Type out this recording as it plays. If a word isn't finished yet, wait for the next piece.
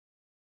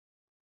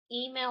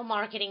Email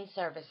marketing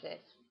services.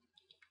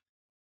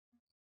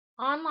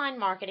 Online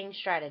marketing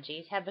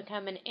strategies have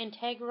become an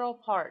integral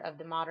part of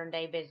the modern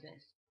day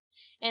business.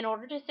 In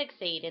order to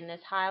succeed in this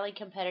highly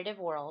competitive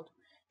world,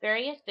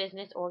 various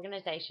business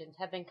organizations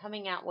have been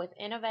coming out with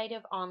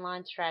innovative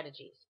online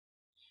strategies.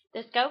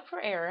 The scope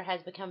for error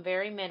has become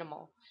very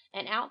minimal,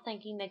 and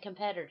outthinking the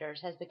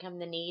competitors has become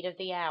the need of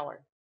the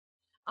hour.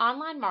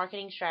 Online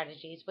marketing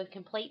strategies with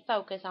complete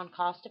focus on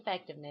cost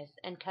effectiveness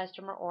and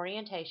customer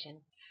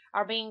orientation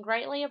are being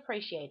greatly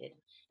appreciated,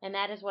 and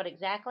that is what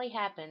exactly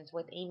happens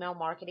with email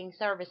marketing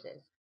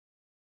services.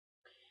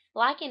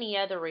 Like any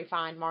other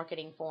refined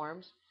marketing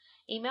forms,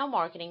 email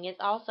marketing is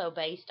also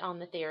based on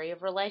the theory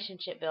of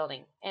relationship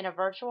building, and a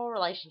virtual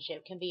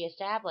relationship can be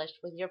established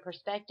with your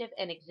prospective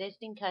and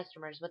existing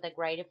customers with a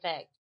great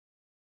effect.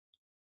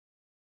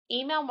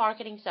 Email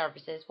marketing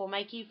services will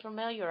make you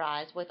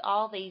familiarize with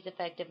all these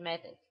effective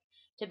methods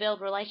to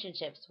build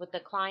relationships with the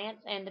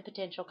clients and the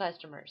potential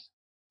customers.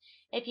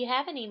 If you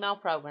have an email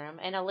program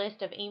and a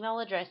list of email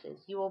addresses,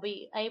 you will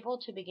be able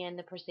to begin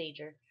the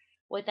procedure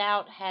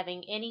without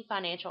having any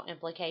financial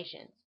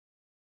implications.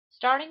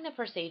 Starting the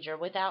procedure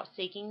without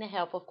seeking the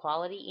help of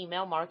quality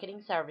email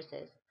marketing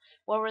services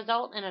will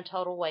result in a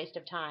total waste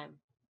of time.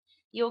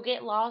 You'll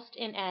get lost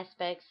in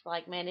aspects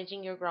like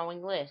managing your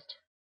growing list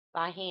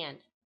by hand,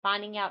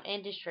 finding out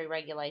industry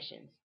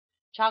regulations,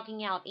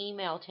 chalking out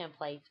email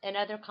templates, and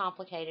other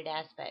complicated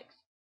aspects.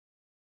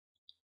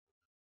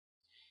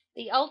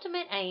 The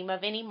ultimate aim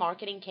of any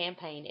marketing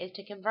campaign is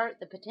to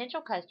convert the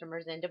potential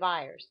customers into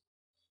buyers.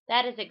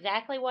 That is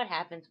exactly what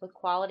happens with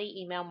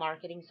quality email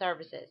marketing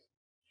services.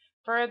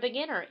 For a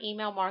beginner,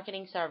 email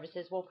marketing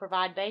services will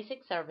provide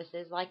basic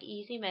services like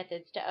easy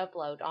methods to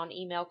upload on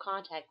email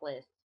contact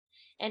lists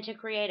and to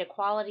create a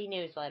quality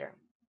newsletter.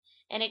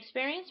 An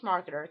experienced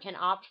marketer can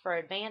opt for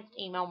advanced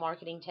email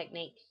marketing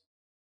techniques.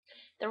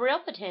 The real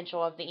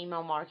potential of the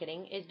email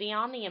marketing is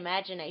beyond the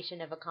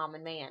imagination of a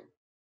common man.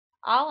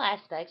 All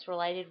aspects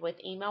related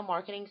with email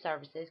marketing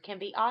services can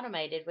be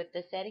automated with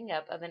the setting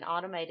up of an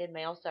automated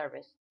mail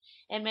service,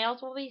 and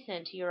mails will be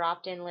sent to your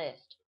opt-in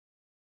list.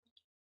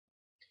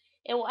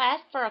 It will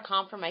ask for a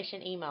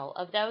confirmation email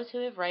of those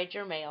who have read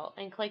your mail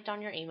and clicked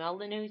on your email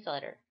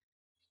newsletter.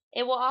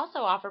 It will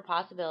also offer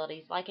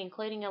possibilities like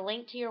including a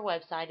link to your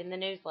website in the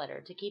newsletter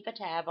to keep a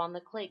tab on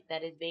the click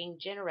that is being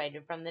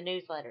generated from the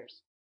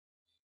newsletters.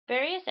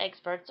 Various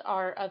experts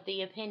are of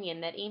the opinion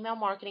that email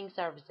marketing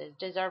services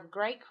deserve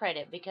great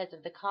credit because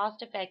of the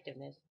cost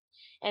effectiveness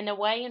and the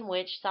way in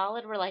which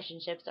solid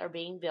relationships are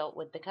being built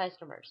with the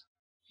customers.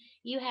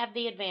 You have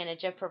the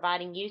advantage of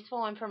providing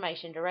useful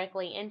information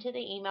directly into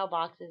the email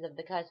boxes of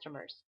the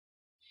customers.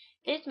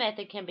 This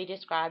method can be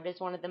described as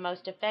one of the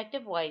most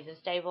effective ways of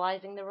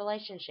stabilizing the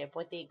relationship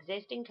with the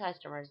existing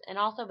customers and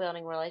also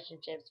building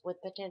relationships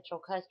with potential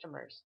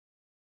customers.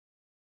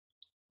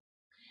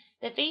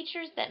 The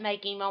features that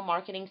make email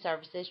marketing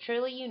services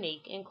truly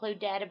unique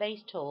include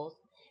database tools,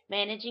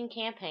 managing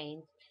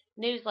campaigns,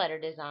 newsletter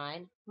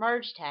design,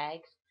 merge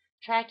tags,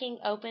 tracking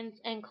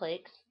opens and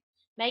clicks,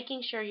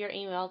 making sure your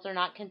emails are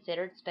not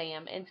considered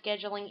spam, and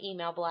scheduling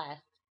email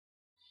blasts.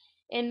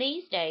 In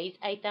these days,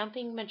 a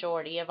thumping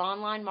majority of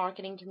online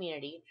marketing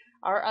community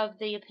are of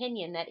the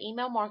opinion that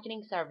email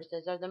marketing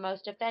services are the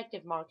most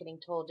effective marketing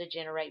tool to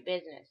generate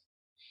business.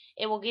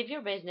 It will give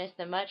your business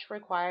the much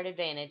required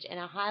advantage in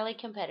a highly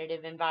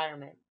competitive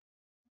environment.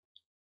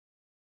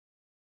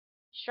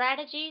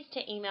 Strategies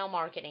to email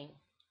marketing.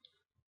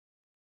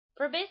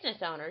 For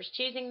business owners,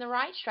 choosing the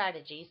right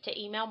strategies to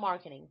email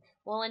marketing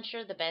will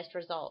ensure the best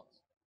results.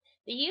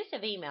 The use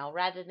of email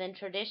rather than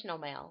traditional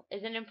mail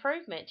is an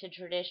improvement to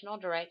traditional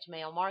direct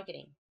mail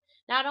marketing,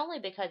 not only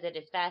because it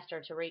is faster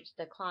to reach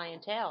the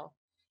clientele,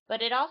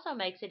 but it also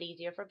makes it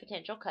easier for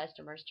potential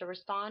customers to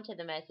respond to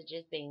the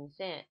messages being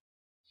sent.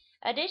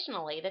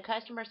 Additionally, the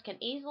customers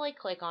can easily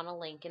click on a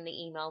link in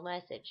the email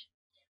message,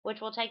 which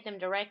will take them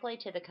directly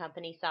to the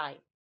company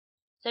site.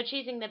 So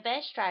choosing the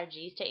best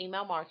strategies to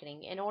email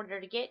marketing in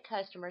order to get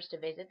customers to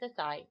visit the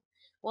site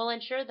will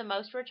ensure the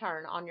most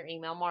return on your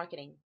email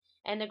marketing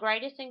and the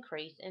greatest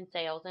increase in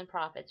sales and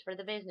profits for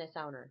the business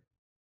owner.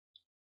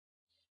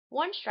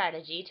 One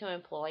strategy to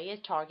employ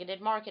is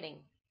targeted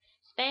marketing.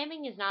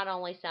 Spamming is not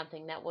only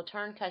something that will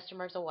turn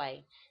customers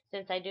away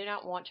since they do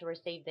not want to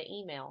receive the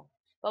email,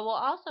 but will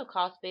also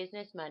cost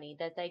business money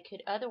that they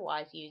could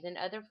otherwise use in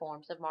other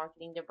forms of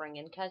marketing to bring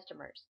in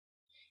customers.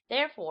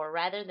 Therefore,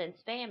 rather than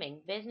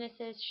spamming,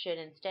 businesses should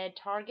instead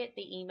target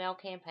the email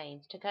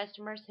campaigns to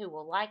customers who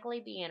will likely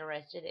be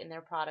interested in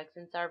their products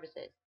and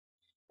services,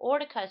 or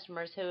to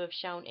customers who have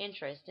shown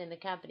interest in the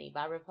company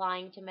by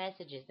replying to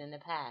messages in the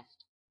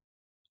past.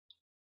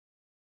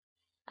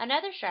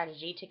 Another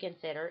strategy to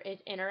consider is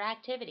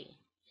interactivity.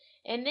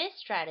 In this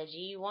strategy,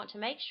 you want to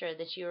make sure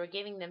that you are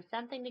giving them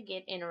something to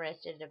get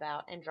interested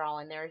about and draw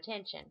in their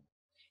attention.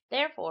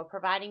 Therefore,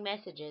 providing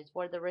messages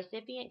where the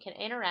recipient can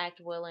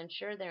interact will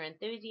ensure their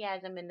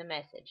enthusiasm in the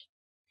message.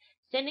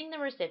 Sending the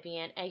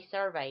recipient a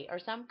survey or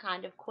some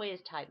kind of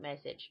quiz type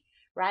message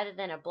rather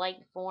than a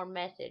blank form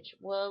message,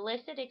 will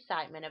elicit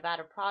excitement about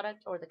a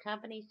product or the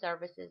company's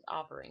services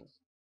offerings.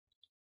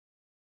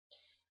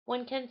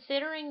 When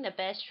considering the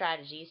best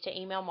strategies to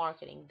email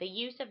marketing, the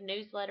use of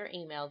newsletter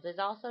emails is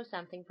also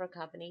something for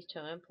companies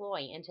to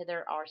employ into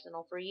their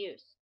arsenal for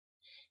use.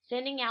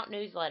 Sending out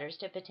newsletters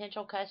to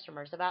potential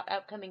customers about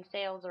upcoming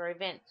sales or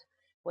events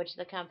which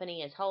the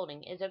company is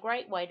holding is a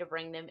great way to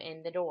bring them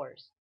in the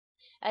doors.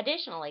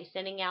 Additionally,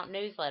 sending out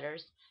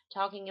newsletters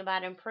talking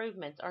about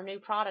improvements or new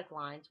product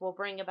lines will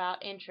bring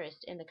about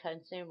interest in the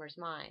consumer's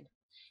mind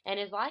and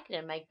is likely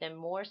to make them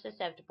more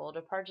susceptible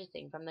to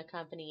purchasing from the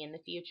company in the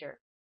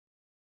future.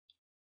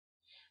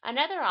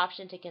 Another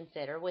option to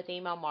consider with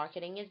email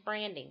marketing is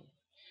branding.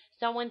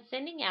 So, when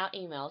sending out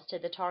emails to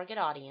the target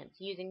audience,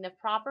 using the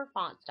proper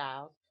font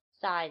styles,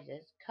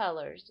 sizes,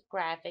 colors,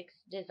 graphics,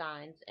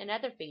 designs, and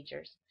other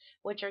features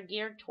which are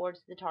geared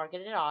towards the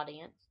targeted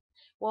audience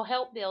will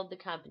help build the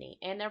company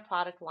and their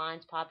product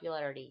line's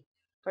popularity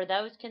for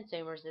those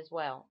consumers as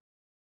well.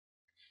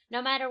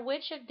 No matter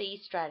which of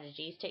these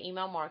strategies to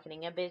email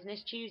marketing a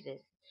business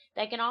chooses,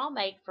 they can all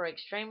make for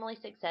extremely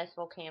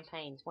successful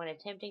campaigns when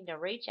attempting to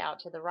reach out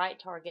to the right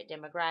target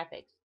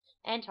demographics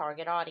and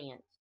target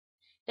audience.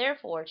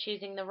 Therefore,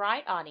 choosing the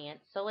right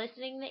audience,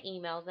 soliciting the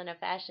emails in a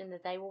fashion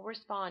that they will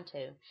respond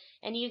to,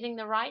 and using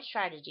the right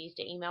strategies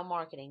to email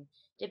marketing,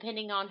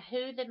 depending on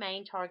who the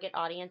main target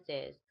audience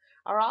is,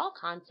 are all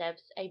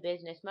concepts a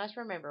business must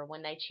remember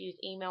when they choose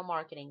email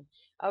marketing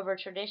over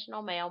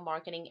traditional mail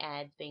marketing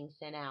ads being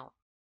sent out.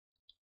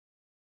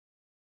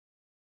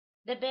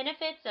 The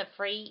benefits of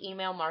free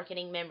email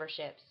marketing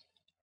memberships.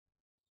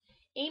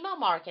 Email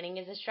marketing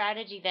is a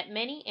strategy that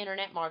many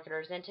internet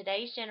marketers in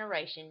today's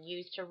generation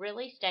use to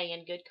really stay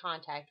in good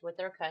contact with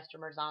their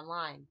customers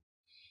online.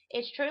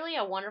 It's truly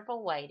a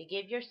wonderful way to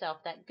give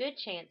yourself that good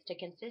chance to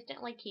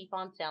consistently keep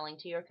on selling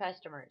to your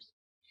customers.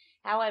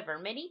 However,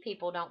 many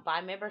people don't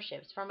buy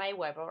memberships from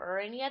Aweber or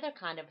any other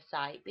kind of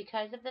site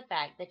because of the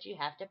fact that you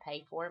have to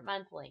pay for it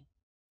monthly.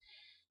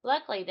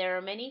 Luckily, there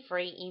are many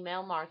free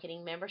email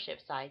marketing membership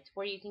sites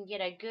where you can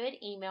get a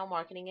good email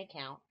marketing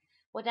account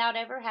without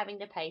ever having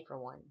to pay for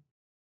one.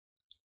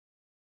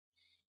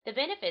 The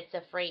benefits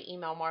of free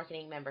email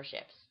marketing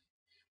memberships.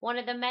 One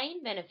of the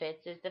main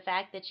benefits is the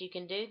fact that you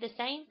can do the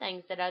same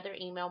things that other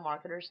email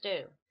marketers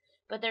do,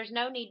 but there's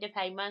no need to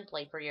pay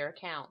monthly for your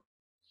account.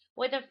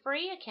 With a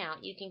free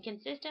account, you can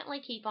consistently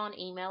keep on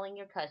emailing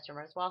your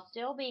customers while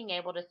still being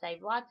able to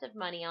save lots of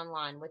money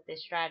online with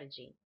this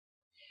strategy.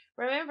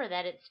 Remember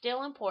that it's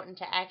still important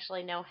to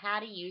actually know how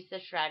to use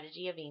the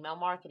strategy of email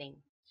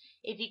marketing.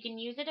 If you can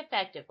use it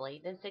effectively,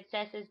 then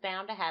success is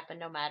bound to happen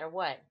no matter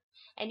what,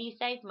 and you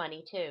save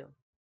money too.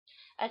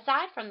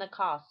 Aside from the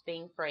costs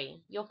being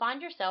free, you'll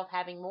find yourself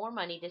having more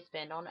money to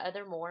spend on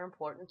other more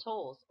important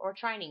tools or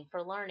training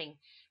for learning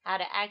how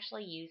to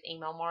actually use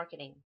email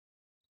marketing.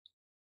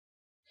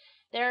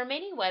 There are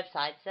many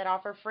websites that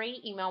offer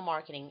free email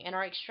marketing and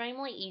are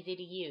extremely easy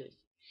to use.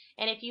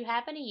 And if you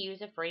happen to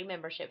use a free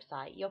membership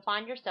site, you'll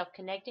find yourself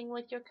connecting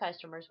with your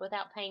customers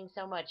without paying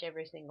so much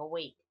every single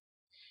week.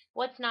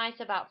 What's nice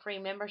about free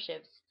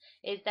memberships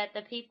is that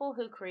the people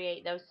who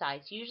create those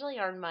sites usually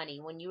earn money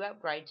when you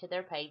upgrade to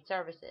their paid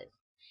services,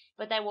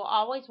 but they will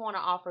always want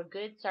to offer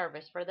good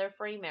service for their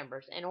free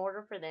members in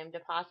order for them to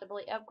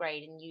possibly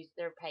upgrade and use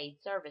their paid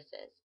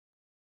services.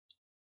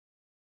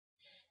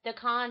 The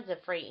cons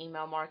of free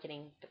email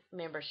marketing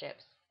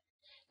memberships.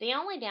 The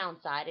only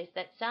downside is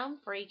that some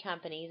free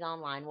companies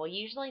online will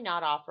usually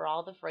not offer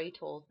all the free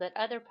tools that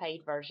other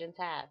paid versions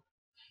have.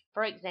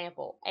 For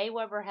example,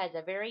 Aweber has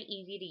a very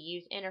easy to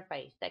use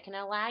interface that can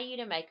allow you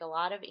to make a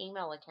lot of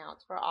email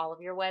accounts for all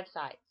of your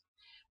websites,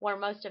 where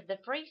most of the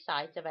free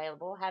sites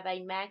available have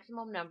a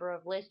maximum number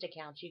of list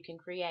accounts you can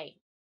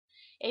create.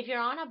 If you're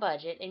on a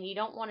budget and you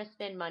don't want to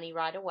spend money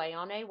right away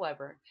on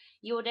Aweber,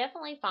 you will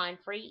definitely find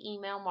free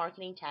email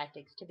marketing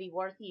tactics to be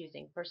worth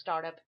using for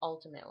startup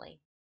ultimately.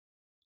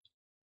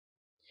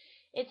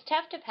 It's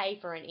tough to pay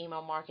for an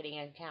email marketing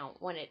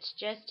account when it's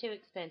just too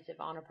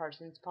expensive on a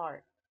person's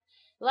part.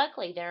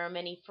 Luckily, there are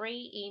many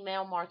free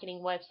email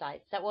marketing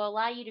websites that will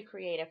allow you to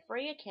create a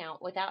free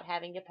account without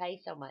having to pay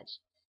so much,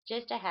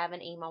 just to have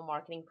an email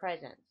marketing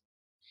presence.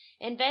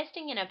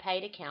 Investing in a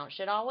paid account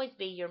should always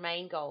be your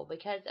main goal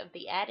because of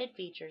the added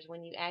features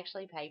when you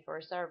actually pay for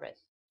a service.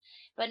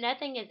 But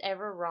nothing is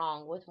ever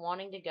wrong with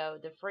wanting to go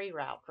the free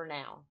route for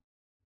now.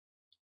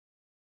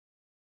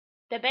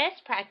 The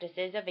best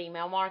practices of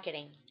email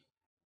marketing.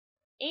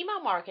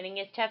 Email marketing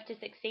is tough to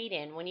succeed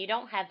in when you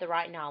don't have the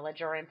right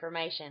knowledge or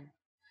information.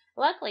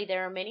 Luckily,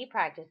 there are many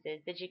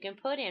practices that you can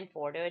put in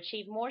for to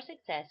achieve more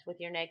success with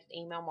your next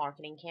email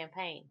marketing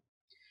campaign.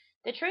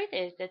 The truth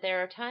is that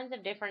there are tons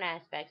of different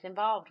aspects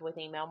involved with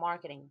email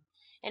marketing,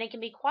 and it can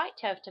be quite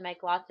tough to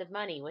make lots of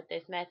money with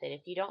this method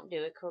if you don't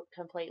do it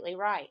completely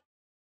right.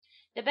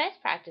 The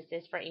best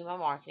practices for email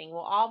marketing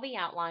will all be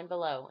outlined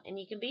below, and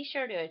you can be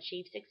sure to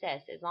achieve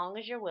success as long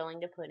as you're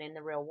willing to put in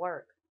the real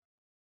work.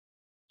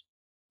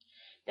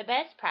 The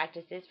best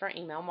practices for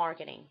email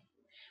marketing.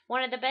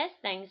 One of the best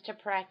things to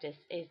practice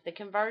is the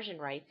conversion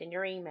rates in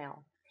your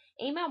email.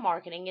 Email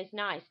marketing is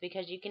nice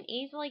because you can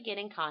easily get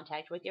in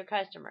contact with your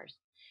customers.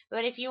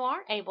 But if you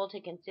aren't able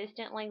to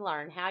consistently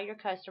learn how your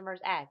customers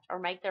act or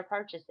make their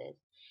purchases,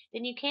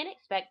 then you can't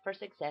expect for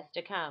success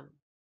to come.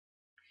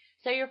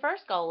 So your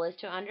first goal is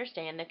to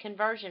understand the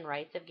conversion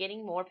rates of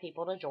getting more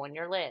people to join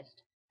your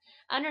list.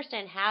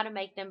 Understand how to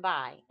make them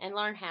buy and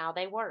learn how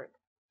they work.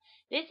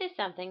 This is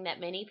something that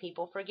many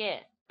people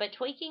forget, but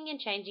tweaking and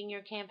changing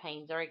your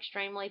campaigns are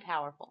extremely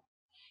powerful.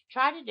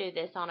 Try to do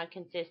this on a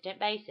consistent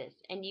basis,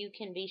 and you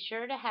can be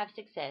sure to have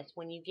success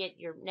when you get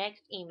your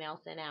next email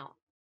sent out.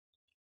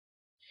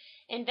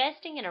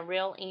 Investing in a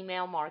real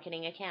email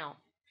marketing account.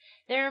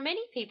 There are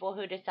many people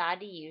who decide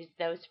to use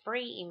those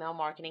free email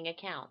marketing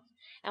accounts,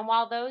 and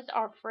while those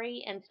are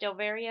free and still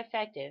very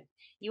effective,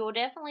 you will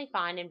definitely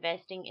find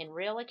investing in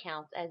real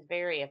accounts as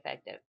very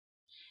effective.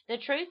 The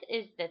truth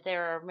is that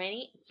there are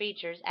many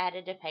features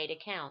added to paid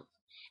accounts,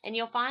 and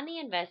you'll find the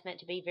investment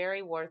to be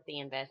very worth the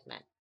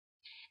investment.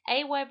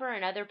 Aweber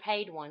and other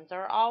paid ones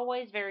are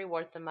always very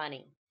worth the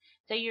money,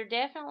 so you're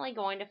definitely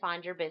going to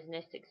find your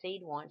business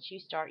succeed once you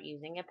start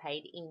using a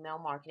paid email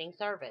marketing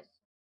service.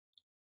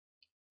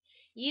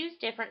 Use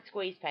different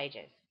squeeze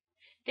pages.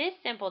 This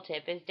simple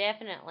tip is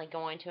definitely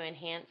going to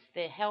enhance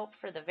the help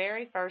for the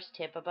very first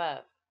tip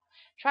above.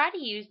 Try to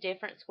use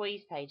different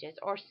squeeze pages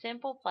or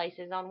simple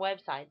places on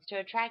websites to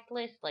attract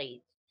list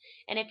leads.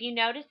 And if you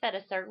notice that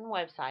a certain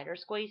website or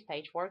squeeze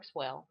page works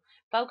well,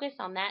 focus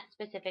on that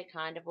specific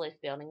kind of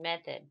list building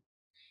method.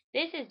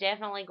 This is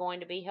definitely going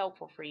to be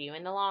helpful for you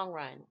in the long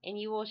run, and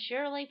you will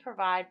surely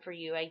provide for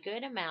you a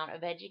good amount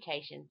of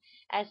education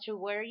as to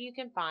where you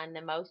can find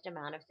the most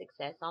amount of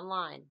success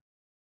online.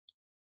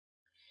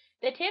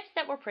 The tips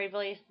that were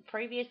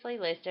previously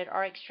listed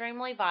are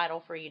extremely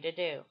vital for you to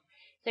do,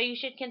 so you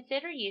should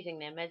consider using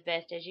them as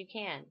best as you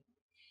can.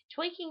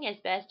 Tweaking as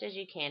best as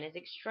you can is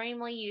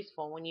extremely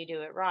useful when you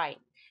do it right,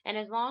 and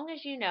as long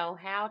as you know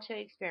how to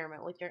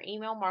experiment with your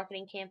email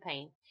marketing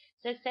campaign,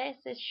 success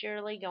is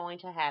surely going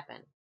to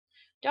happen.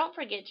 Don't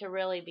forget to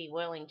really be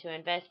willing to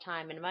invest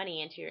time and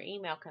money into your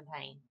email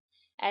campaign,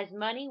 as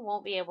money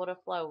won't be able to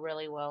flow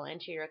really well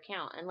into your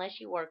account unless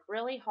you work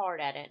really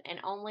hard at it and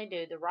only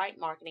do the right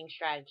marketing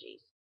strategies.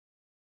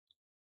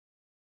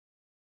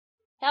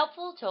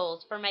 Helpful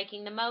tools for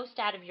making the most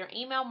out of your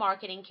email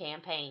marketing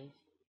campaigns.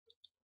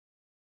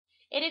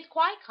 It is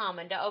quite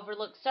common to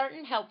overlook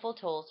certain helpful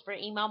tools for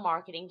email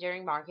marketing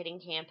during marketing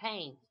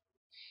campaigns.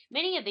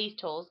 Many of these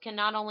tools can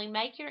not only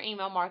make your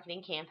email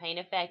marketing campaign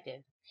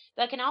effective,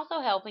 but can also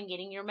help in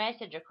getting your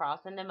message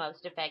across in the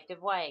most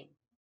effective way.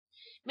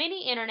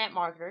 Many internet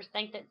marketers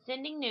think that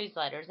sending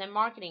newsletters and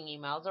marketing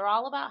emails are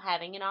all about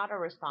having an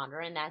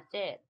autoresponder and that's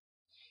it.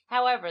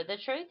 However, the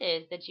truth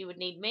is that you would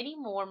need many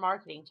more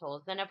marketing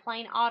tools than a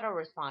plain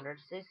autoresponder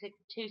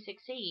to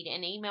succeed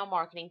in email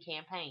marketing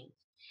campaigns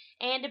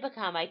and to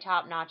become a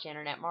top-notch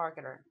internet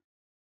marketer.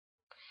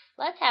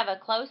 Let's have a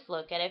close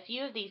look at a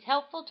few of these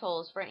helpful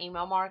tools for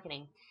email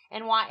marketing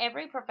and why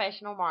every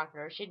professional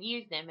marketer should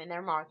use them in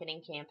their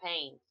marketing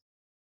campaigns.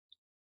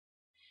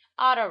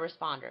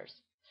 Autoresponders.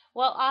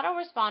 Well,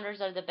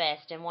 autoresponders are the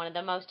best and one of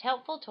the most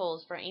helpful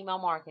tools for email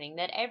marketing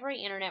that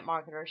every internet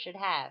marketer should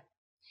have.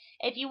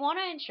 If you want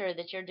to ensure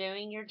that you're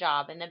doing your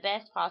job in the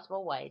best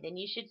possible way, then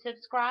you should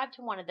subscribe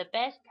to one of the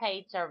best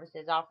paid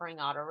services offering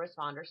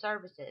autoresponder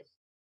services.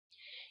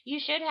 You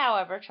should,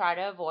 however, try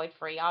to avoid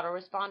free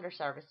autoresponder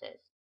services.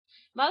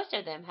 Most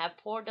of them have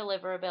poor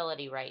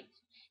deliverability rates,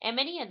 and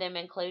many of them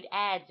include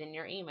ads in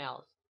your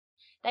emails.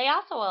 They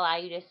also allow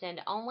you to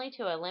send only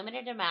to a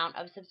limited amount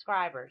of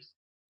subscribers.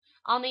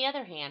 On the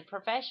other hand,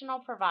 professional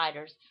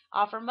providers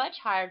offer much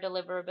higher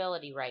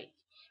deliverability rates,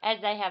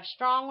 as they have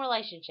strong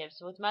relationships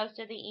with most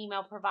of the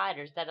email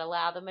providers that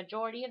allow the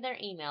majority of their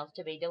emails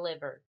to be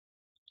delivered.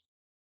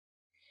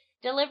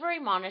 Delivery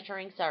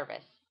Monitoring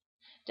Service.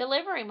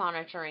 Delivery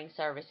monitoring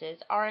services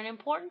are an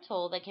important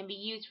tool that can be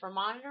used for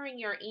monitoring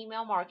your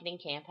email marketing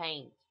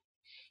campaigns.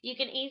 You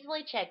can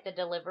easily check the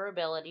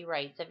deliverability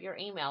rates of your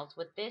emails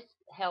with the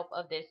help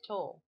of this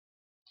tool.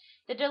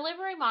 The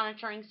delivery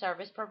monitoring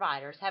service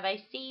providers have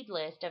a seed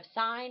list of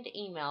signed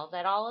emails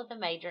at all of the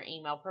major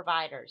email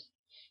providers,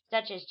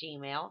 such as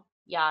Gmail,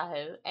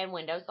 Yahoo, and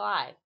Windows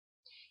Live.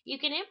 You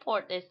can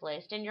import this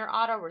list in your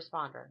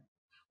autoresponder.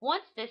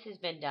 Once this has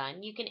been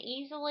done, you can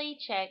easily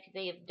check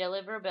the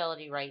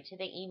deliverability rate to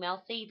the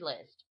email seed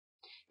list.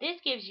 This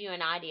gives you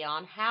an idea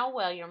on how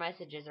well your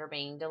messages are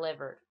being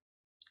delivered.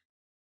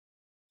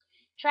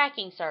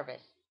 Tracking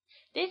Service.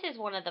 This is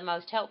one of the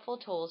most helpful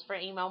tools for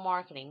email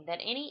marketing that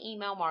any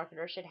email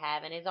marketer should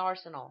have in his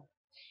arsenal.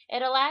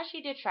 It allows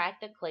you to track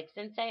the clicks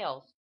and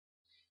sales.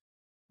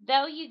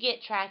 Though you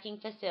get tracking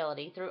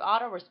facility through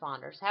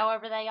autoresponders,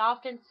 however, they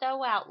often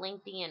sew out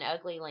lengthy and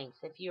ugly links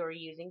if you are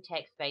using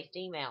text-based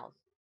emails.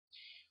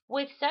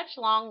 With such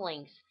long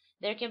links,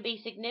 there can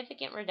be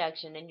significant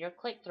reduction in your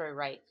click-through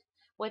rates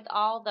with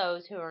all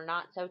those who are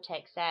not so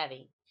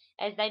tech-savvy,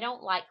 as they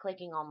don't like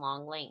clicking on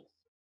long links.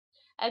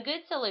 A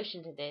good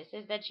solution to this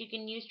is that you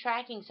can use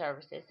tracking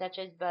services such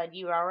as Bud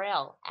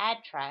URL,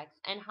 AdTracks,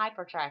 and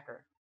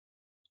HyperTracker.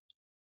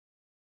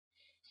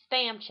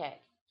 Spam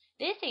check.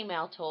 This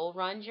email tool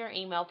runs your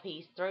email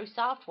piece through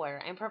software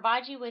and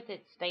provides you with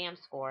its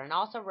spam score and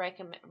also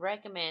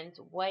recommends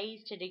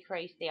ways to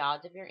decrease the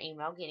odds of your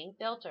email getting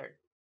filtered.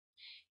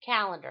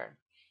 Calendar.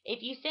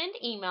 If you send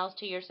emails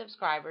to your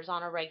subscribers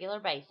on a regular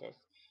basis,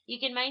 you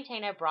can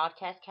maintain a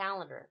broadcast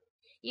calendar.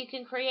 You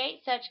can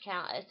create such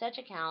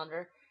a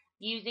calendar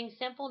using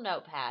simple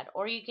notepad,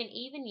 or you can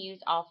even use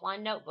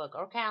offline notebook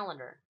or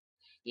calendar.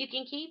 You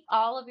can keep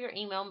all of your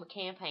email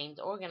campaigns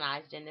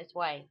organized in this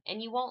way,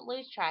 and you won't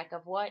lose track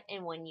of what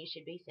and when you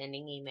should be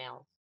sending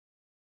emails.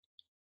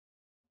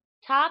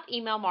 Top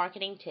email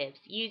marketing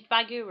tips used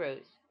by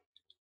gurus.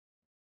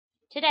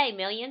 Today,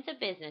 millions of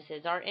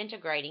businesses are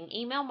integrating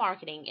email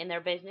marketing in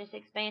their business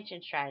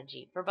expansion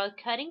strategy for both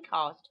cutting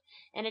costs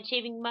and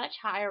achieving much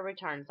higher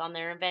returns on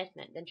their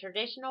investment than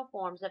traditional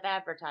forms of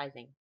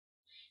advertising.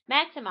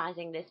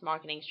 Maximizing this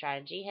marketing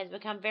strategy has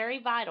become very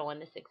vital in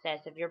the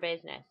success of your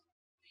business.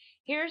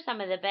 Here are some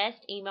of the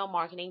best email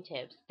marketing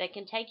tips that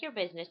can take your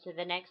business to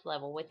the next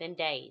level within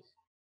days.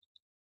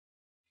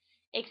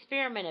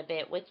 Experiment a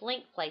bit with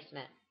link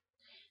placement.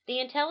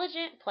 The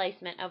intelligent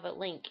placement of a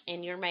link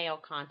in your mail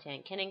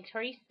content can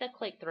increase the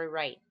click-through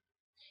rate.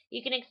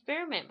 You can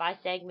experiment by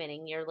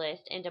segmenting your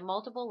list into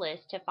multiple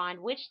lists to find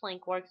which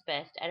link works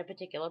best at a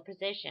particular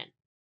position.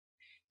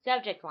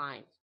 Subject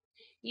lines.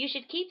 You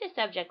should keep the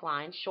subject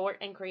lines short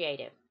and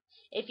creative.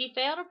 If you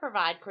fail to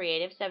provide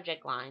creative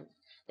subject lines,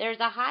 there is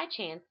a high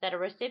chance that a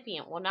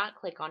recipient will not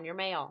click on your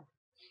mail.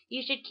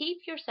 You should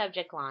keep your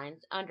subject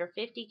lines under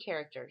 50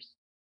 characters.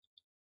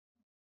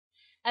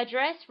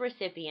 Address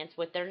recipients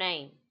with their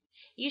name.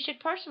 You should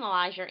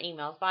personalize your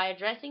emails by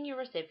addressing your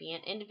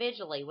recipient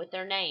individually with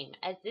their name,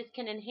 as this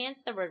can enhance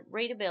the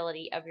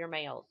readability of your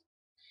mails.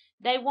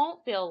 They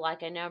won't feel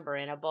like a number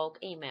in a bulk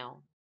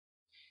email.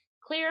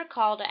 Clear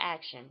call to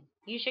action.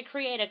 You should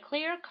create a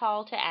clear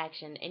call to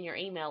action in your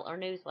email or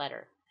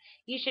newsletter.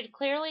 You should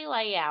clearly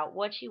lay out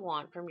what you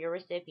want from your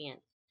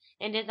recipients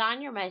and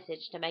design your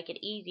message to make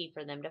it easy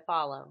for them to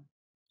follow.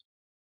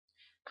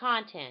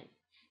 Content.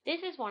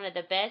 This is one of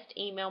the best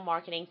email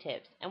marketing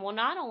tips and will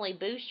not only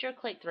boost your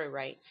click-through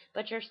rate,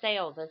 but your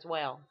sales as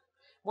well.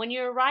 When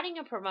you're writing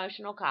a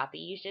promotional copy,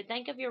 you should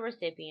think of your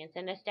recipients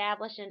and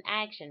establish an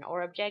action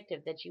or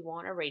objective that you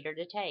want a reader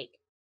to take.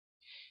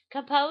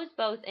 Compose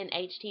both in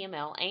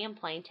HTML and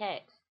plain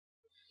text.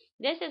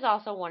 This is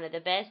also one of the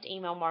best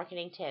email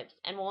marketing tips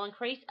and will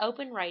increase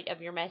open rate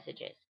of your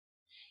messages.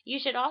 You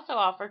should also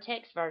offer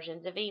text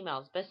versions of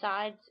emails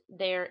besides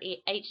their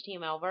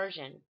HTML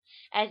version,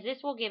 as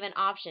this will give an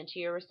option to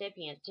your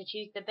recipients to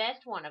choose the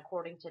best one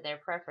according to their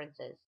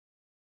preferences.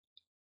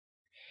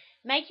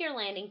 Make your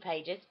landing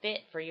pages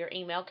fit for your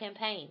email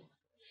campaign.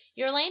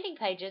 Your landing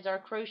pages are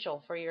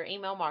crucial for your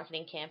email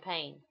marketing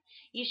campaign.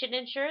 You should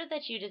ensure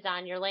that you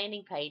design your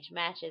landing page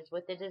matches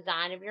with the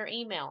design of your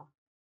email.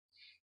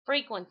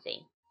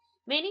 Frequency.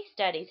 Many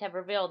studies have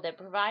revealed that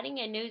providing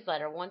a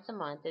newsletter once a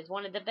month is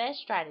one of the best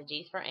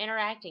strategies for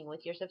interacting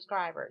with your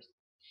subscribers.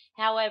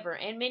 However,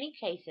 in many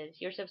cases,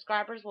 your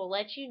subscribers will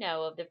let you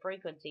know of the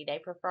frequency they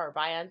prefer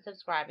by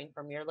unsubscribing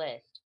from your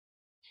list.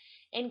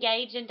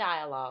 Engage in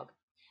dialogue.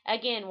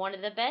 Again, one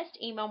of the best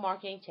email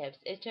marketing tips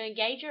is to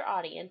engage your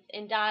audience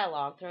in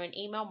dialogue through an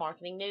email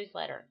marketing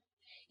newsletter.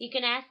 You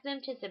can ask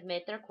them to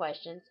submit their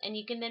questions, and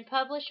you can then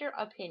publish your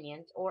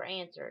opinions or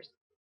answers.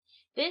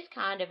 This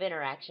kind of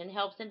interaction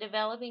helps in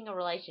developing a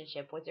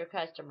relationship with your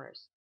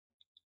customers.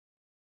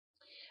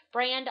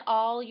 Brand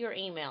all your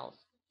emails.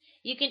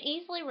 You can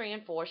easily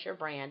reinforce your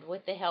brand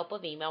with the help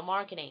of email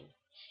marketing.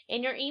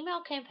 In your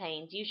email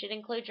campaigns, you should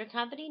include your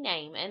company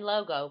name and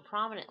logo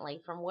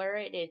prominently from where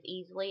it is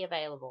easily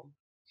available.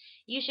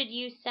 You should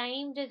use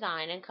same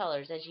design and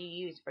colors as you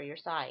use for your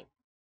site.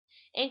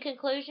 In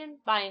conclusion,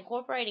 by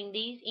incorporating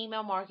these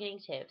email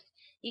marketing tips,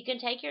 you can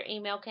take your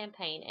email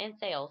campaign and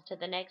sales to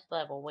the next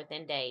level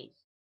within days.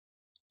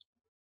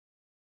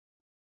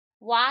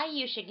 Why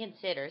you should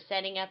consider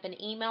setting up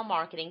an email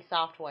marketing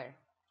software.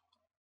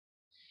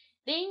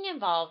 Being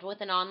involved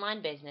with an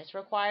online business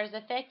requires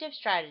effective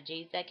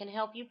strategies that can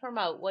help you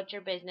promote what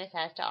your business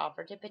has to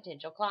offer to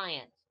potential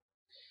clients.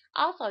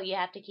 Also, you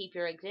have to keep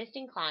your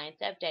existing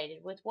clients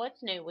updated with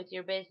what's new with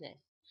your business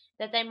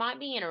that they might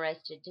be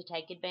interested to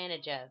take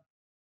advantage of.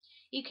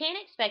 You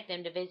can't expect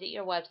them to visit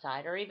your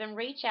website or even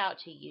reach out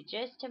to you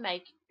just to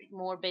make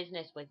more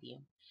business with you,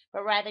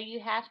 but rather you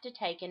have to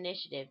take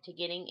initiative to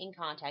getting in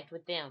contact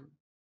with them.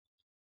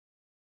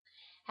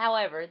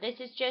 However,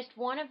 this is just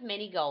one of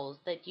many goals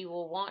that you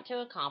will want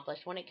to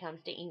accomplish when it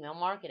comes to email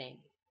marketing.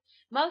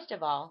 Most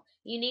of all,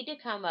 you need to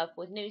come up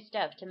with new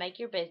stuff to make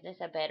your business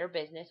a better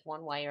business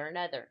one way or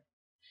another.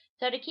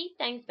 So to keep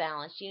things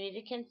balanced, you need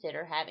to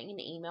consider having an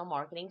email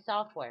marketing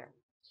software.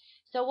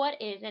 So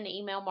what is an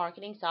email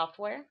marketing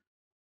software?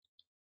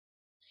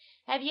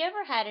 Have you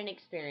ever had an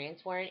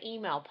experience where an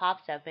email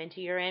pops up into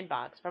your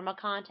inbox from a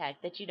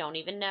contact that you don't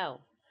even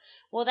know?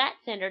 Well, that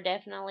sender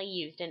definitely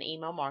used an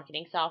email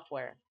marketing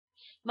software.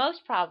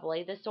 Most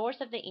probably, the source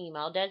of the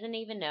email doesn't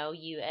even know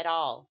you at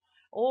all,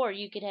 or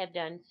you could have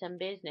done some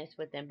business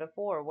with them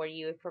before where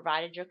you have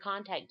provided your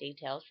contact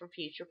details for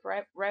future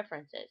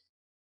references.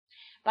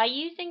 By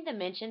using the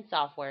mentioned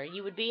software,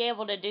 you would be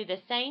able to do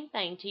the same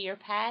thing to your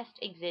past,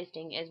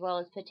 existing, as well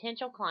as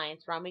potential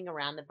clients roaming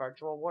around the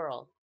virtual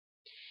world.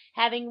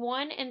 Having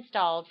one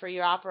installed for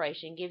your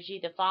operation gives you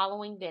the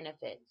following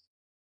benefits: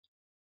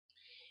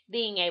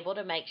 being able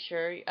to make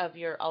sure of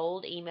your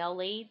old email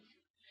leads,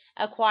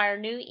 acquire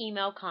new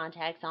email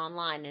contacts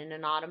online in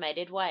an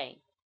automated way,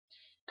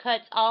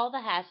 cuts all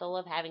the hassle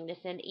of having to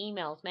send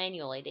emails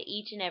manually to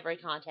each and every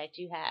contact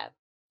you have,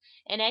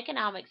 an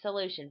economic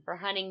solution for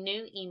hunting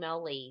new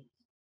email leads.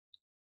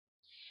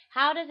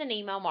 How does an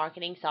email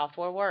marketing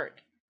software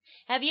work?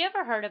 Have you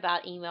ever heard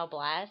about Email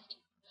Blast?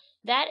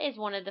 That is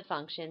one of the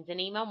functions an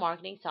email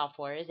marketing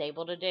software is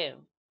able to do.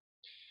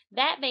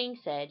 That being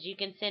said, you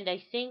can send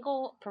a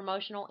single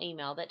promotional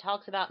email that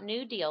talks about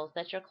new deals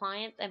that your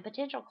clients and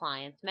potential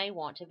clients may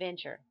want to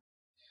venture.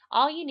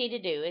 All you need to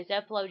do is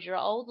upload your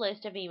old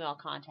list of email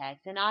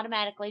contacts and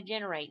automatically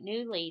generate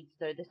new leads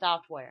through the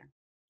software.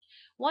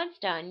 Once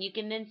done, you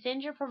can then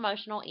send your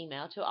promotional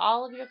email to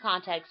all of your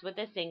contacts with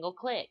a single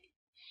click.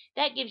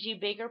 That gives you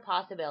bigger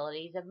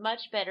possibilities of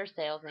much better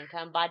sales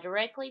income by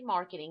directly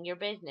marketing your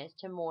business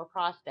to more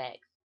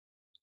prospects.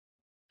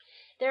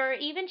 There are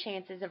even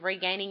chances of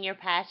regaining your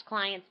past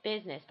clients'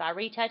 business by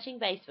retouching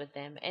base with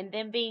them and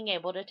them being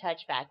able to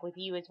touch back with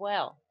you as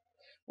well.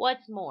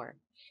 What's more,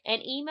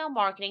 an email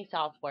marketing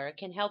software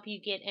can help you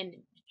get on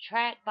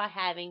track by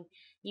having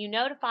you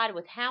notified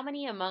with how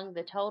many among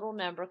the total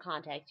number of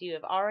contacts you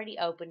have already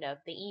opened up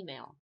the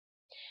email.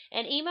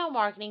 An email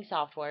marketing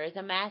software is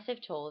a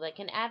massive tool that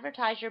can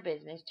advertise your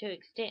business to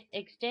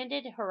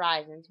extended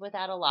horizons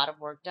without a lot of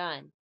work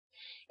done.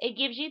 It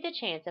gives you the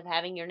chance of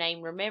having your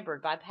name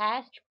remembered by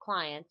past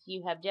clients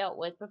you have dealt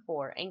with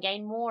before and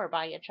gain more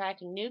by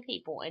attracting new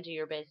people into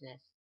your business.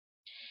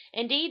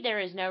 Indeed, there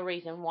is no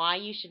reason why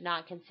you should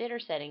not consider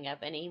setting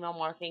up an email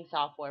marketing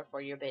software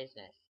for your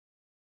business.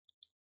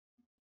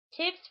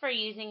 Tips for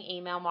using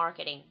email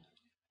marketing.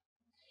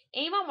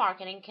 Email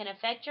marketing can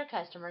affect your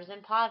customers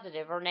in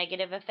positive or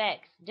negative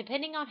effects,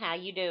 depending on how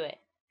you do it.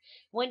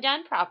 When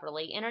done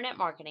properly, internet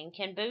marketing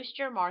can boost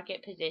your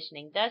market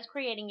positioning, thus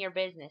creating your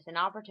business an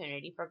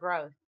opportunity for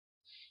growth.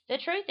 The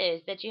truth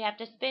is that you have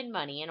to spend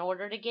money in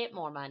order to get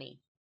more money.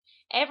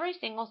 Every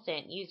single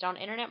cent used on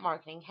internet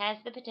marketing has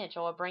the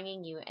potential of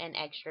bringing you an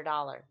extra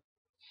dollar.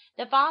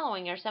 The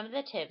following are some of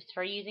the tips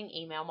for using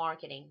email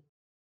marketing.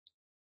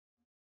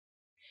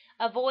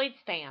 Avoid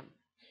spam.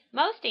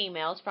 Most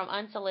emails from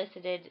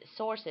unsolicited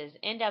sources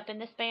end up in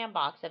the spam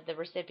box of the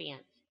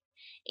recipients.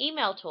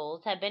 Email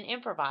tools have been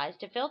improvised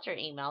to filter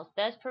emails,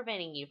 thus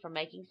preventing you from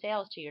making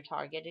sales to your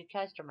targeted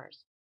customers.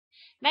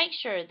 Make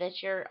sure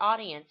that your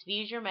audience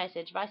views your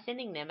message by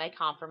sending them a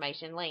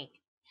confirmation link.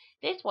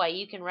 This way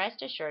you can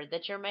rest assured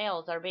that your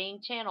mails are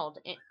being channeled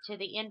to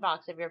the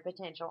inbox of your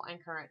potential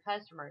and current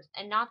customers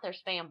and not their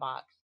spam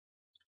box.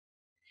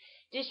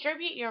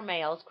 Distribute your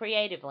mails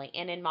creatively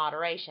and in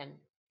moderation.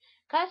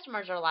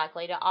 Customers are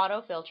likely to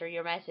auto-filter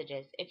your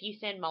messages if you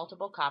send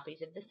multiple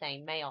copies of the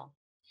same mail.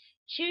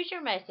 Choose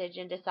your message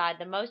and decide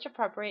the most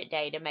appropriate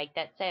day to make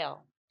that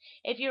sale.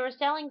 If you are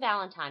selling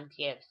Valentine's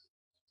gifts,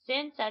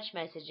 send such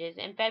messages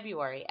in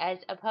February as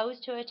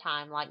opposed to a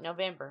time like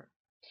November.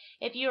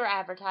 If you are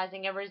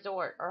advertising a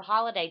resort or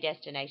holiday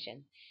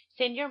destination,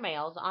 send your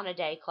mails on a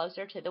day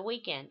closer to the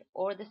weekend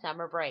or the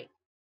summer break.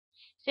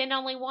 Send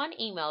only one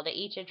email to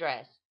each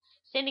address.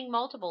 Sending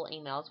multiple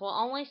emails will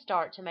only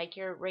start to make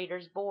your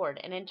readers bored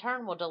and in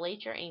turn will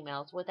delete your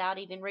emails without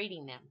even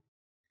reading them.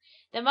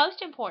 The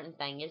most important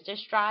thing is to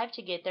strive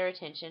to get their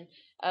attention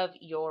of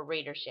your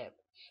readership,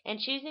 and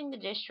choosing the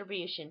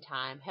distribution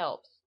time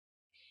helps.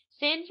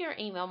 Send your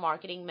email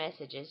marketing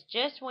messages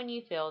just when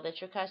you feel that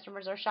your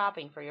customers are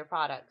shopping for your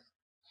products.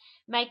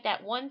 Make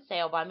that one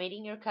sale by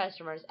meeting your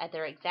customers at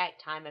their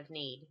exact time of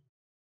need.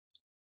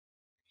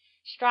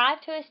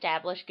 Strive to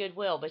establish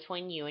goodwill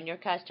between you and your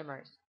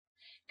customers.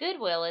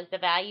 Goodwill is the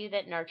value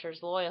that nurtures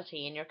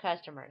loyalty in your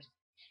customers.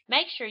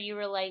 Make sure you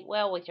relate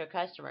well with your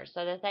customers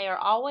so that they are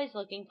always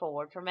looking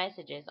forward for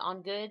messages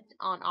on goods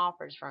on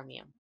offers from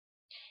you.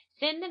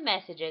 Send them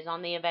messages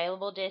on the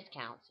available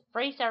discounts,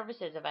 free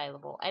services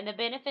available, and the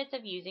benefits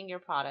of using your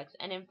products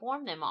and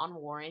inform them on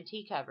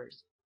warranty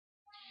covers.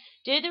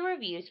 Do the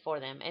reviews for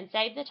them and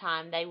save the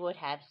time they would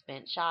have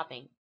spent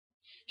shopping.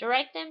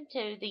 Direct them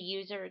to the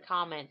user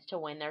comments to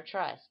win their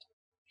trust.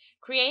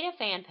 Create a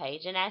fan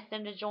page and ask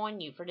them to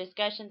join you for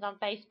discussions on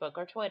Facebook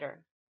or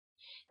Twitter.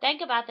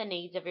 Think about the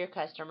needs of your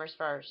customers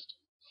first.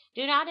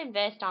 Do not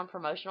invest on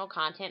promotional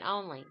content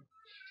only.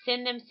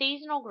 Send them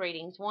seasonal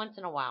greetings once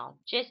in a while,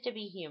 just to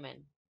be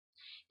human.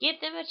 Give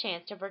them a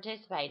chance to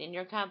participate in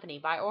your company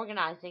by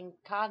organizing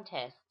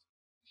contests.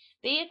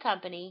 Be a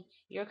company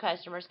your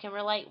customers can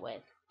relate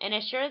with, and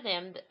assure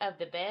them of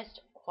the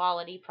best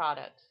quality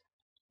products.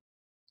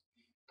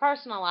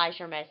 Personalize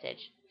your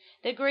message.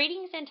 The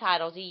greetings and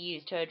titles you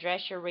use to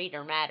address your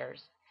reader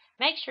matters.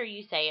 Make sure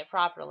you say it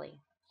properly.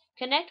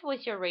 Connect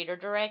with your reader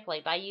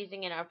directly by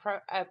using an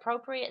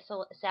appropriate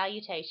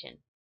salutation.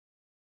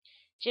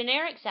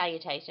 Generic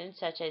salutations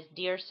such as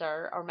Dear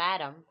Sir or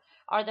Madam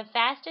are the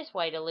fastest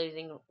way to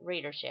losing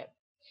readership.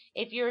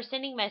 If you are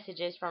sending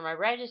messages from a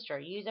register,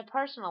 use a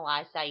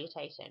personalized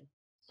salutation,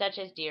 such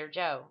as Dear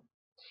Joe.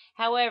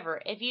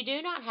 However, if you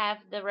do not have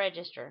the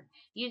register,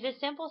 use a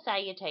simple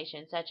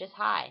salutation such as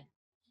Hi.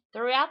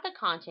 Throughout the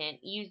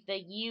content, use the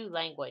you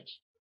language.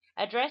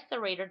 Address the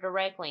reader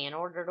directly in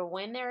order to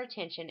win their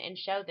attention and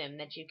show them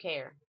that you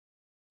care.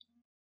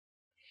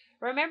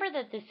 Remember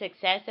that the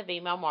success of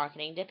email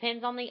marketing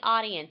depends on the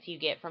audience you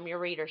get from your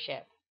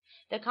readership.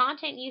 The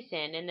content you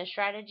send and the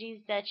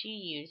strategies that you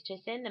use to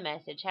send the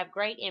message have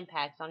great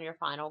impacts on your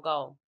final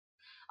goal.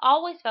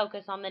 Always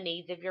focus on the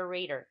needs of your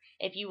reader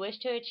if you wish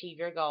to achieve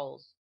your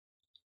goals.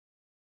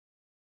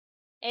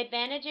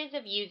 Advantages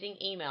of using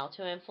email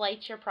to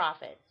inflate your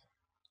profits.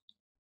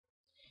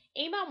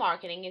 Email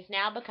marketing is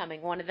now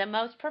becoming one of the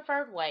most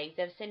preferred ways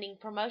of sending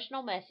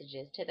promotional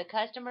messages to the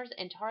customers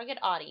and target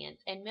audience,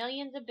 and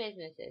millions of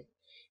businesses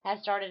have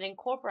started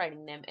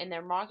incorporating them in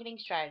their marketing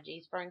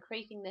strategies for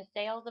increasing the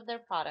sales of their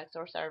products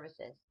or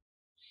services.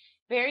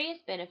 Various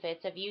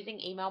benefits of using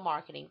email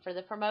marketing for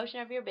the promotion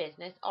of your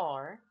business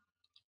are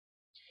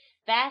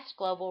vast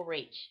global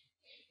reach.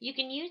 You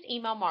can use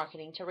email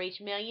marketing to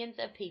reach millions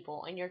of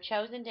people in your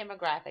chosen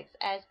demographics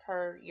as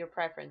per your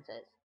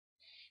preferences.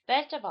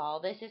 Best of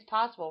all, this is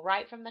possible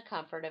right from the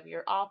comfort of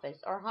your office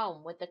or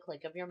home with the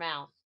click of your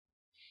mouse.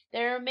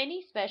 There are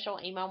many special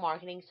email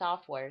marketing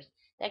softwares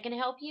that can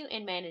help you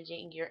in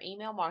managing your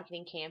email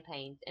marketing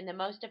campaigns in the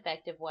most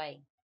effective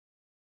way.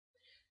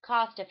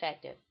 Cost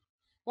effective.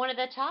 One of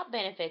the top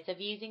benefits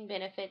of using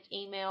benefits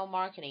email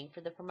marketing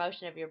for the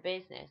promotion of your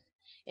business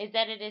is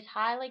that it is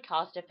highly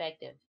cost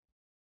effective.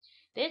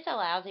 This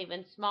allows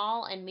even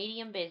small and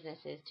medium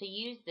businesses to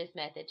use this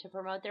method to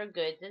promote their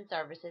goods and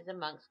services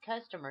amongst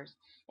customers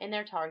in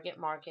their target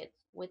markets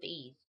with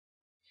ease.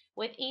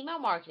 With email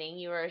marketing,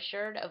 you are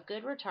assured of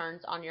good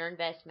returns on your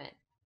investment.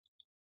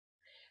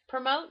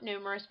 Promote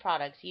numerous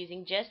products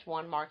using just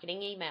one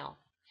marketing email.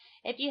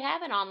 If you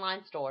have an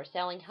online store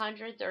selling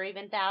hundreds or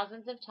even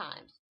thousands of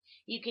times,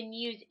 you can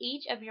use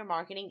each of your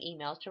marketing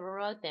emails to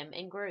promote them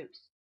in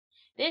groups.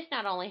 This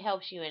not only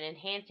helps you in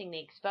enhancing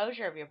the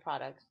exposure of your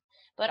products,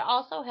 but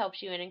also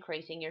helps you in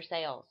increasing your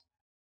sales.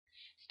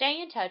 Stay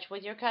in touch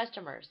with your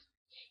customers.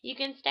 You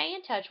can stay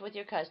in touch with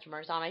your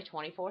customers on a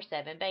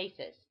 24/7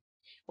 basis.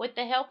 With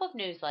the help of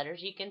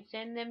newsletters, you can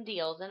send them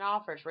deals and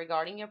offers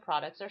regarding your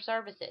products or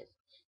services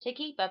to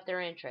keep up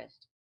their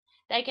interest.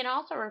 They can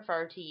also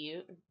refer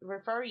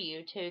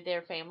you to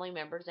their family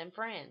members and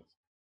friends.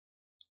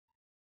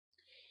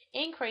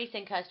 Increase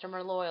in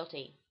customer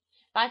loyalty.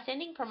 By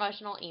sending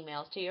promotional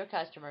emails to your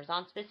customers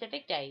on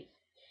specific days,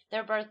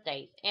 their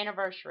birthdays,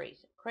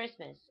 anniversaries,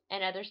 Christmas,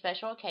 and other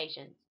special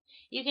occasions,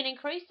 you can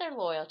increase their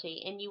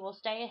loyalty and you will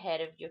stay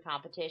ahead of your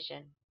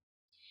competition.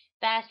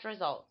 Fast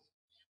results.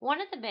 One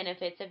of the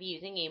benefits of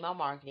using email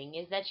marketing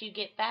is that you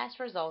get fast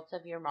results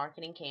of your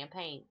marketing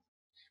campaigns,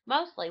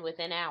 mostly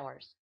within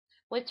hours.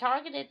 With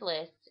targeted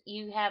lists,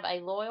 you have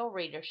a loyal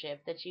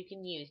readership that you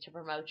can use to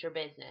promote your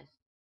business.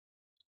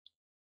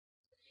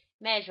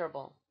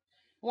 Measurable.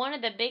 One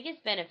of the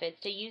biggest benefits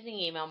to using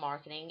email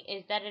marketing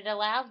is that it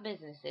allows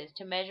businesses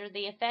to measure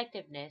the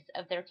effectiveness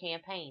of their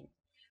campaigns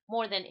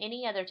more than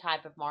any other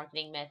type of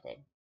marketing method.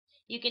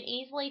 You can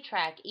easily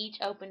track each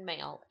open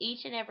mail,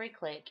 each and every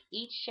click,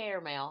 each share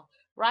mail,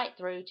 right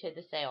through to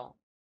the sale.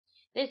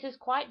 This is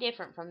quite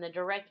different from the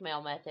direct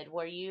mail method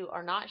where you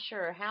are not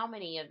sure how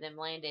many of them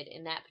landed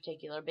in that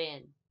particular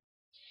bin.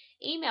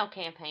 Email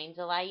campaigns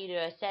allow you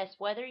to assess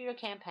whether your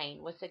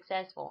campaign was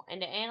successful and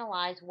to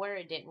analyze where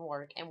it didn't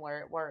work and where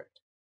it worked.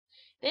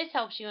 This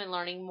helps you in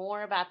learning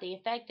more about the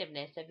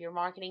effectiveness of your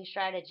marketing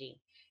strategy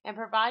and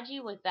provides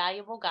you with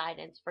valuable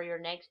guidance for your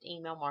next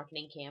email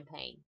marketing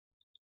campaign.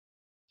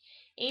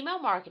 Email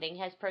marketing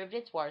has proved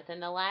its worth in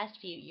the last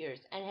few years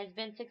and has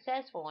been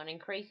successful in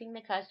increasing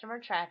the customer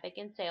traffic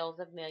and sales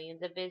of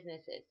millions of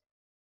businesses.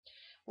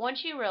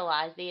 Once you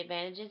realize the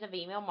advantages of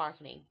email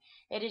marketing,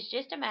 it is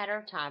just a matter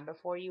of time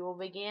before you will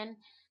begin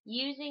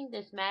using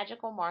this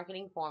magical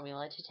marketing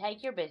formula to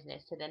take your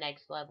business to the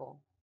next level.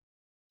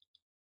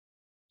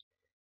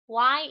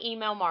 Why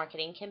email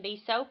marketing can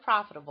be so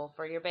profitable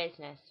for your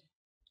business.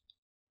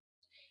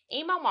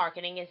 Email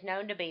marketing is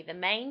known to be the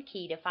main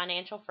key to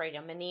financial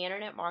freedom in the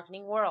internet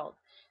marketing world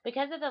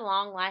because of the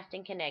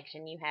long-lasting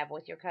connection you have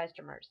with your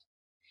customers.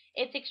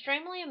 It's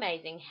extremely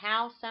amazing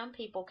how some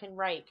people can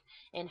rake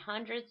in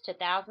hundreds to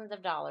thousands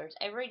of dollars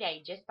every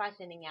day just by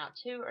sending out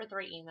 2 or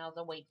 3 emails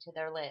a week to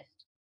their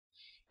list.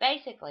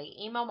 Basically,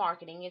 email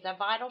marketing is a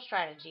vital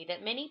strategy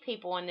that many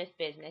people in this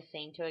business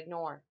seem to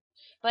ignore,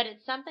 but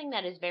it's something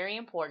that is very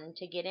important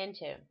to get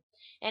into,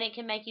 and it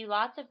can make you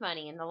lots of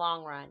money in the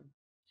long run.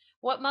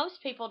 What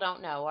most people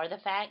don't know are the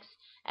facts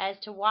as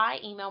to why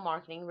email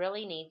marketing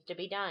really needs to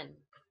be done.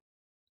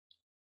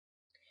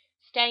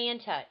 Stay in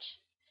touch.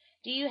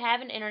 Do you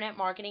have an internet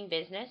marketing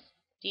business?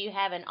 Do you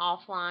have an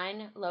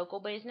offline local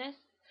business?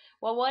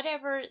 Well,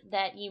 whatever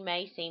that you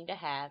may seem to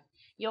have,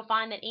 you'll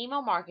find that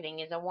email marketing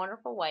is a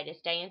wonderful way to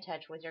stay in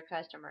touch with your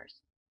customers.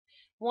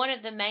 One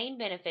of the main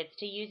benefits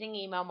to using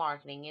email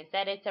marketing is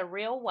that it's a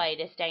real way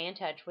to stay in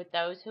touch with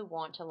those who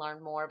want to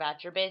learn more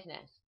about your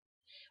business.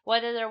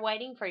 whether they're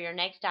waiting for your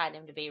next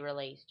item to be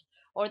released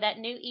or that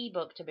new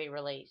ebook to be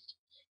released.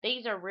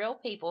 These are real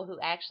people who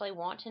actually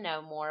want to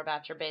know more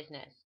about your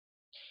business.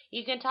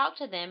 You can talk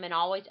to them and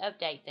always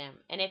update them,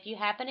 and if you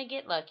happen to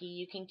get lucky,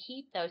 you can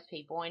keep those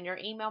people in your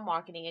email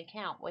marketing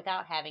account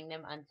without having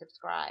them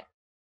unsubscribe.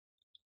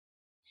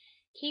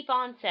 Keep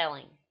on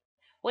selling.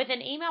 With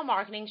an email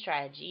marketing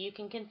strategy, you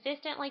can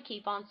consistently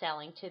keep on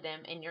selling to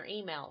them in your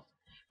emails,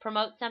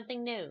 promote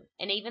something new,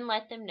 and even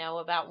let them know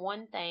about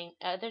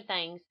other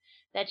things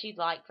that you'd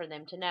like for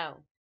them to know.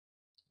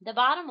 The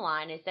bottom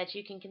line is that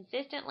you can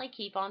consistently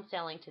keep on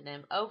selling to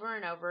them over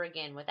and over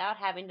again without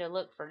having to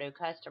look for new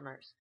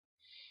customers.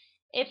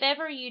 If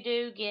ever you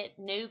do get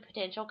new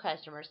potential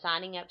customers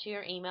signing up to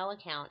your email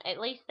account, at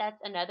least that's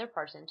another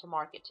person to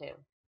market to.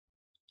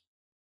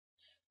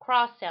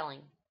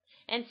 Cross-selling.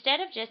 Instead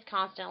of just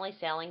constantly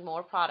selling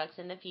more products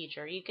in the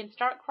future, you can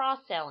start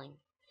cross-selling.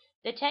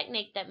 The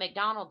technique that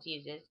McDonald's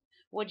uses,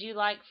 "would you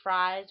like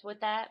fries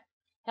with that?"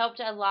 helped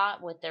a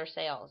lot with their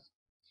sales.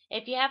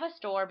 If you have a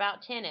store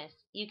about tennis,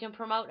 you can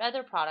promote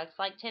other products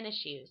like tennis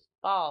shoes,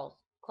 balls,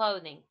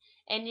 clothing,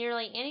 and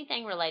nearly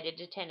anything related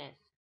to tennis.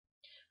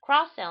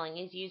 Cross-selling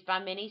is used by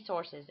many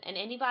sources, and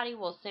anybody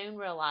will soon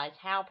realize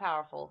how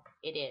powerful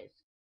it is.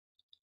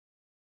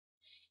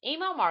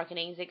 Email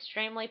marketing is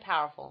extremely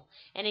powerful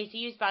and is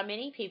used by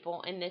many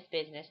people in this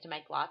business to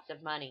make lots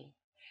of money.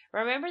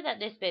 Remember that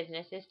this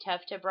business is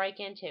tough to break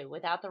into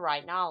without the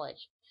right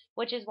knowledge,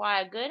 which is why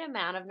a good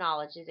amount of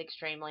knowledge is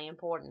extremely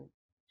important.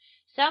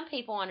 Some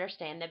people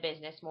understand the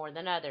business more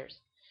than others,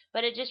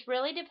 but it just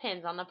really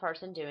depends on the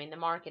person doing the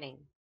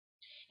marketing.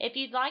 If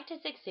you'd like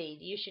to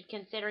succeed, you should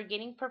consider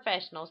getting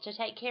professionals to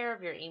take care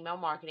of your email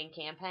marketing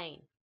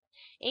campaign.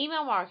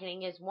 Email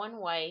marketing is one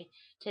way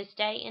to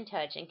stay in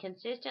touch and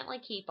consistently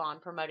keep on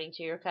promoting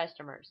to your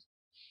customers.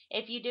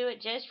 If you do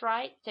it just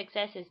right,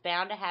 success is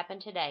bound to happen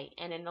today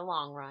and in the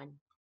long run.